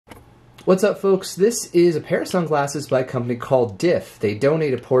What's up, folks? This is a pair of sunglasses by a company called DIFF. They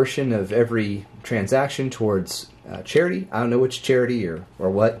donate a portion of every transaction towards charity. I don't know which charity or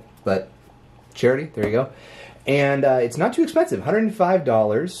what, but charity, there you go. And it's not too expensive,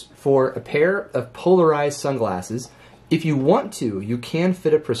 $105 for a pair of polarized sunglasses. If you want to, you can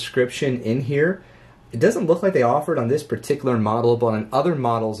fit a prescription in here. It doesn't look like they offer it on this particular model, but on other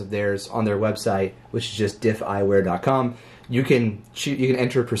models of theirs on their website, which is just diffeyewear.com, you can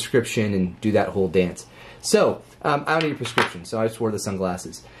enter a prescription and do that whole dance. So, I don't need a prescription, so I just wore the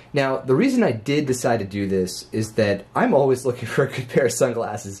sunglasses. Now, the reason I did decide to do this is that I'm always looking for a good pair of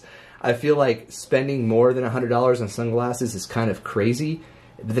sunglasses. I feel like spending more than $100 on sunglasses is kind of crazy.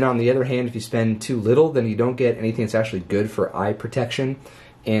 But then on the other hand, if you spend too little, then you don't get anything that's actually good for eye protection.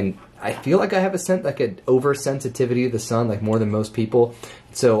 And I feel like I have an oversensitivity to the sun, like more than most people.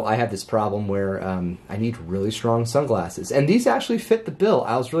 So I have this problem where I need really strong sunglasses. And these actually fit the bill.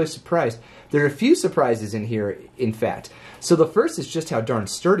 I was really surprised. There are a few surprises in here, in fact. So the first is just how darn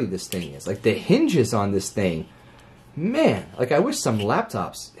sturdy this thing is. Like the hinges on this thing, man, like I wish some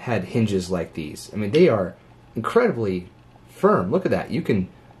laptops had hinges like these. I mean, they are incredibly firm. Look at that. You can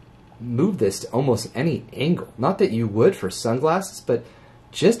move this to almost any angle. Not that you would for sunglasses, but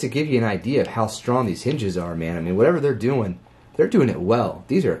just to give you an idea of how strong these hinges are, man. I mean, whatever they're doing it well.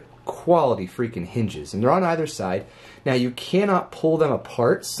 These are quality freaking hinges, and they're on either side. Now, you cannot pull them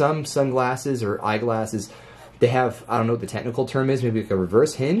apart. Some sunglasses or eyeglasses, they have, I don't know what the technical term is, maybe like a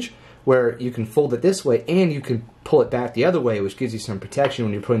reverse hinge, where you can fold it this way and you can pull it back the other way, which gives you some protection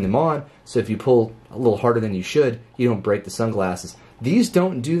when you're putting them on. So if you pull a little harder than you should, you don't break the sunglasses. These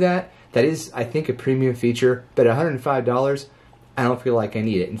don't do that. That is, I think, a premium feature, but at $105, I don't feel like I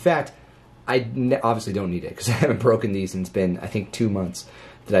need it. In fact, I obviously don't need it because I haven't broken these and it's been, I think, 2 months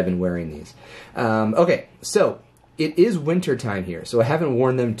that I've been wearing these. Okay, so it is winter time here, so I haven't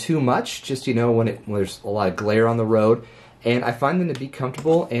worn them too much, just, you know, when there's a lot of glare on the road. And I find them to be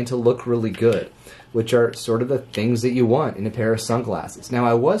comfortable and to look really good, which are sort of the things that you want in a pair of sunglasses. Now,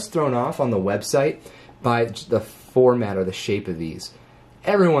 I was thrown off on the website by the format or the shape of these.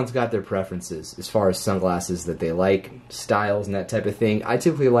 Everyone's got their preferences as far as sunglasses that they like, styles and that type of thing. I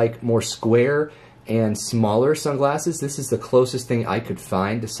typically like more square and smaller sunglasses. This is the closest thing I could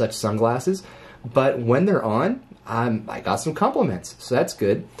find to such sunglasses. But when they're on, I got some compliments, so that's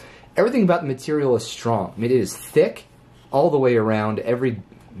good. Everything about the material is strong. I mean, it is thick all the way around. Every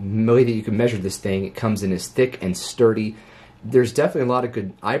way that you can measure this thing, it comes in as thick and sturdy. There's definitely a lot of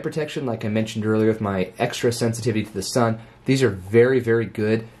good eye protection, like I mentioned earlier with my extra sensitivity to the sun. These are very, very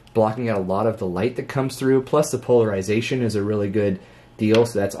good, blocking out a lot of the light that comes through, plus the polarization is a really good deal,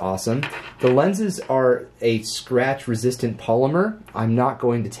 so that's awesome. The lenses are a scratch-resistant polymer. I'm not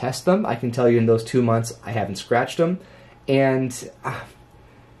going to test them. I can tell you in those 2 months I haven't scratched them, and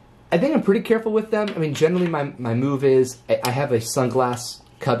I think I'm pretty careful with them. I mean, generally my move is I have a sunglass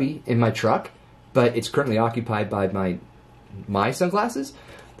cubby in my truck, but it's currently occupied by my sunglasses.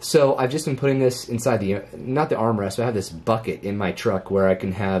 So I've just been putting this inside not the armrest, but I have this bucket in my truck where I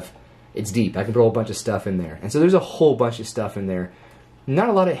can have, it's deep, I can put a whole bunch of stuff in there. And so there's a whole bunch of stuff in there. Not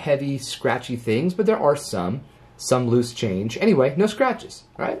a lot of heavy, scratchy things, but there are some loose change. Anyway, no scratches,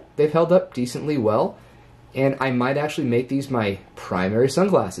 right? They've held up decently well. And I might actually make these my primary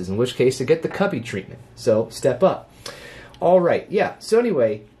sunglasses, in which case to get the cubby treatment. So, step up. Alright, yeah, so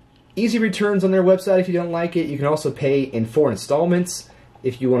anyway, easy returns on their website if you don't like it. You can also pay in 4 installments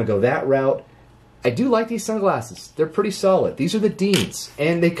if you want to go that route. I do like these sunglasses. They're pretty solid. These are the Deans,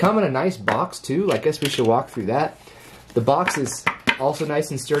 and they come in a nice box too. I guess we should walk through that. The box is also nice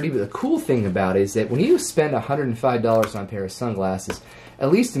and sturdy, but the cool thing about it is that when you spend $105 on a pair of sunglasses,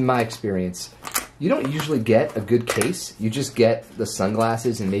 at least in my experience, you don't usually get a good case. You just get the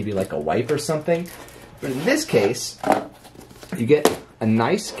sunglasses and maybe like a wipe or something. But in this case, you get a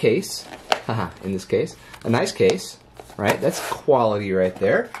nice case. Haha, in this case, a nice case, right? That's quality right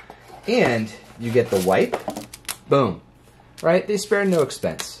there. And you get the wipe. Boom. Right? They spare no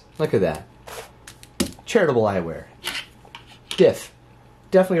expense. Look at that. Charitable eyewear. DIFF.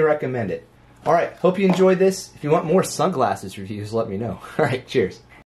 Definitely recommend it. Alright, hope you enjoyed this. If you want more sunglasses reviews, let me know. Alright, cheers.